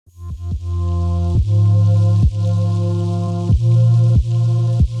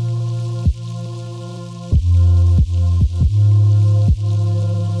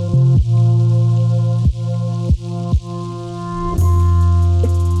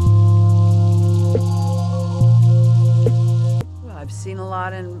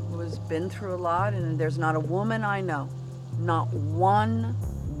lot and was been through a lot, and there's not a woman I know, not one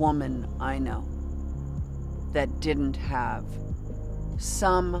woman I know, that didn't have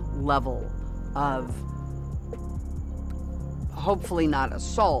some level of, hopefully not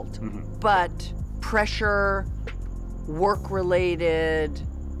assault, but pressure, work-related,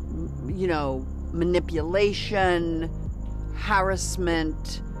 manipulation,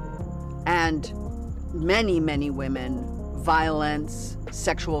 harassment, and many, many women, violence,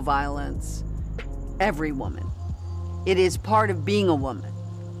 sexual violence, every woman. It is part of being a woman.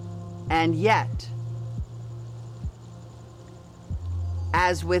 And yet,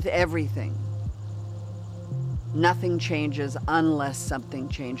 as with everything, nothing changes unless something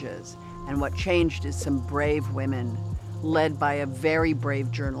changes. And what changed is some brave women, led by a very brave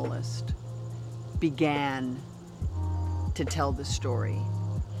journalist, began to tell the story.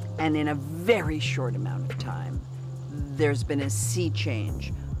 And in a very short amount of time, there's been a sea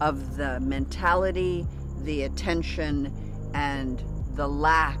change of the mentality, the attention, and the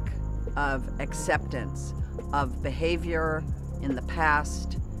lack of acceptance of behavior in the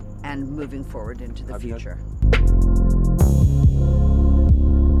past and moving forward into the future. It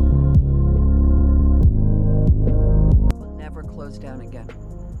will never close down again.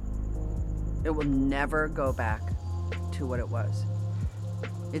 It will never go back to what it was.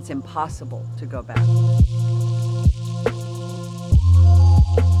 It's impossible to go back.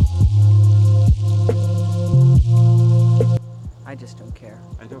 I just don't care.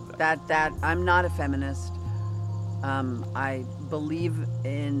 I know That I'm not a feminist. I believe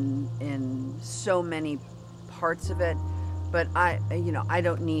in so many parts of it, but I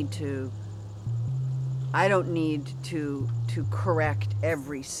don't need to correct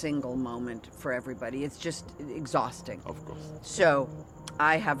every single moment for everybody. It's just exhausting. Of course. So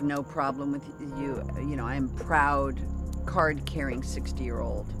I have no problem with you. I'm proud, card-carrying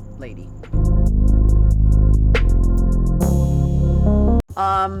 60-year-old lady.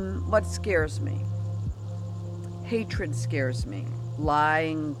 What scares me? Hatred scares me.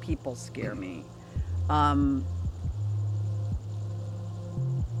 Lying people scare me.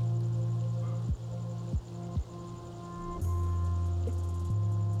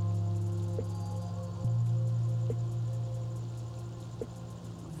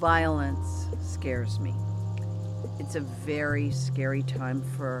 Violence scares me. It's a very scary time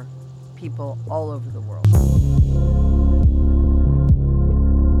for people all over the world.